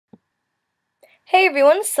Hey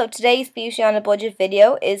everyone, so today's Beauty on a Budget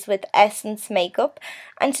video is with Essence Makeup,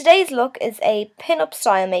 and today's look is a pin-up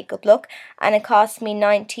style makeup look, and it cost me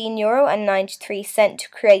 €19.93 to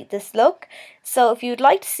create this look. So if you'd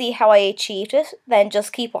like to see how I achieved it, then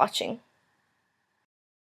just keep watching.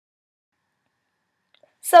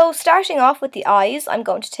 So starting off with the eyes, I'm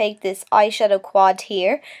going to take this eyeshadow quad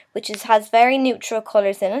here, which has very neutral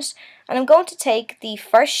colours in it, and I'm going to take the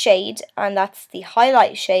first shade, and that's the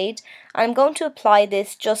highlight shade, and I'm going to apply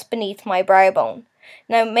this just beneath my brow bone.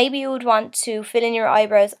 Now maybe you would want to fill in your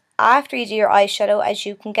eyebrows after you do your eyeshadow, as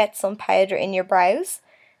you can get some powder in your brows.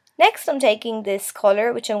 Next I'm taking this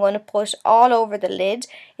colour, which I'm going to put all over the lid.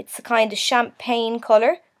 It's a kind of champagne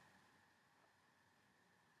colour.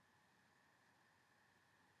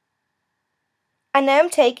 And now I'm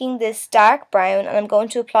taking this dark brown and I'm going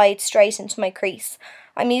to apply it straight into my crease.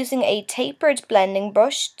 I'm using a tapered blending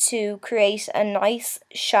brush to create a nice,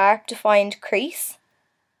 sharp, defined crease.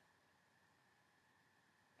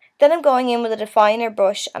 Then I'm going in with a definer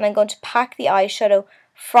brush and I'm going to pack the eyeshadow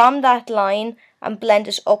from that line and blend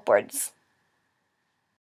it upwards.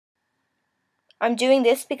 I'm doing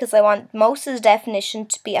this because I want most of the definition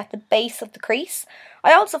to be at the base of the crease.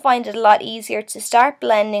 I also find it a lot easier to start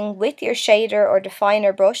blending with your shader or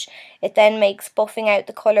definer brush. It then makes buffing out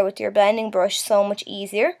the colour with your blending brush so much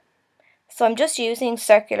easier. So I'm just using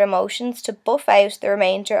circular motions to buff out the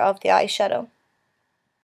remainder of the eyeshadow.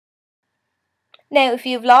 Now if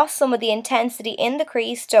you've lost some of the intensity in the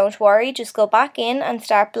crease, don't worry, just go back in and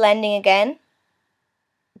start blending again.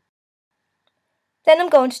 Then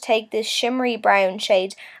I'm going to take this shimmery brown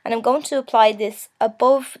shade and I'm going to apply this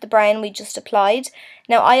above the brown we just applied.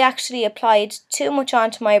 Now I actually applied too much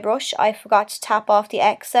onto my brush. I forgot to tap off the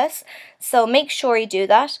excess, so make sure you do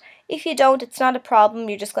that. If you don't, it's not a problem,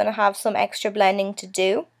 you're just going to have some extra blending to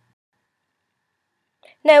do.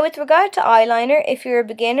 Now with regard to eyeliner, if you're a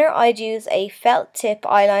beginner, I'd use a felt tip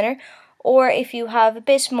eyeliner, or if you have a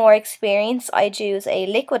bit more experience, I'd use a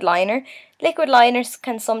liquid liner. Liquid liners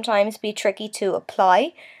can sometimes be tricky to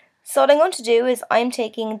apply. So what I'm going to do is I'm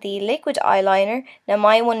taking the liquid eyeliner. Now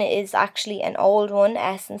my one is actually an old one.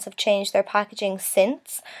 Essence have changed their packaging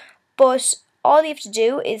since. But all you have to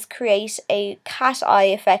do is create a cat eye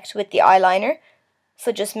effect with the eyeliner.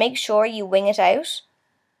 So just make sure you wing it out.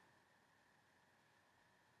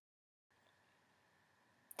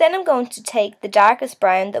 Then I'm going to take the darkest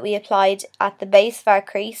brown that we applied at the base of our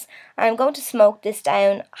crease and I'm going to smoke this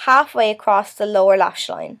down halfway across the lower lash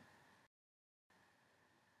line.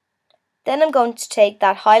 Then I'm going to take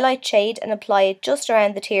that highlight shade and apply it just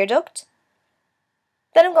around the tear duct.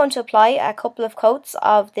 Then I'm going to apply a couple of coats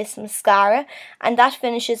of this mascara and that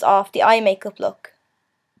finishes off the eye makeup look.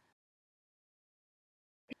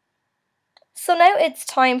 So now it's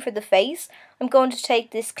time for the face. I'm going to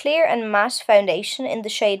take this clear and matte foundation in the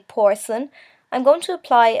shade Porcelain. I'm going to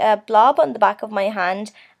apply a blob on the back of my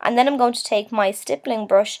hand and then I'm going to take my stippling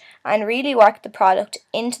brush and really work the product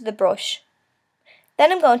into the brush.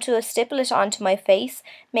 Then I'm going to stipple it onto my face,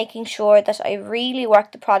 making sure that I really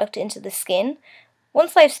work the product into the skin.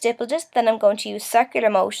 Once I've stippled it, then I'm going to use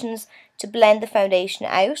circular motions to blend the foundation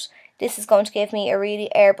out. This is going to give me a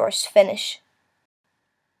really airbrushed finish.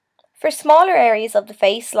 For smaller areas of the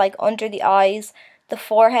face, like under the eyes, the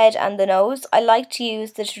forehead and the nose, I like to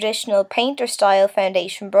use the traditional painter style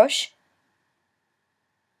foundation brush.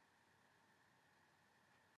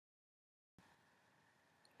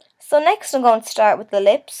 So next I'm going to start with the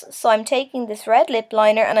lips. So I'm taking this red lip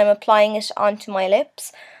liner and I'm applying it onto my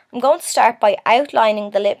lips. I'm going to start by outlining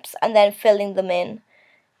the lips and then filling them in.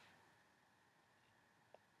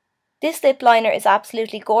 This lip liner is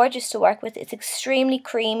absolutely gorgeous to work with. It's extremely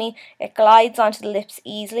creamy, it glides onto the lips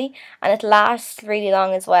easily, and it lasts really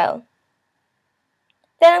long as well.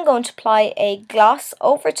 Then I'm going to apply a gloss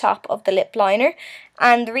over top of the lip liner,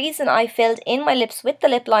 and the reason I filled in my lips with the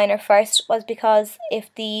lip liner first was because if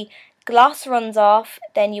the gloss runs off,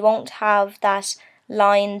 then you won't have that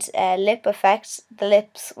lined lip effect. The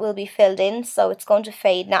lips will be filled in, so it's going to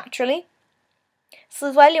fade naturally. So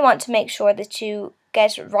as well, you want to make sure that you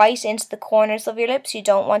get right into the corners of your lips. You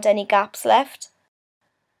don't want any gaps left.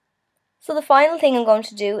 So the final thing I'm going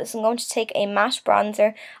to do is I'm going to take a matte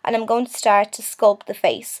bronzer and I'm going to start to sculpt the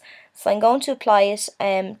face. So I'm going to apply it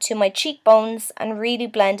to my cheekbones and really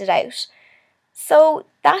blend it out. So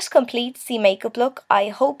that completes the makeup look. I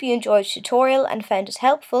hope you enjoyed the tutorial and found it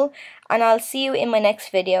helpful, and I'll see you in my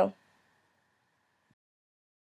next video.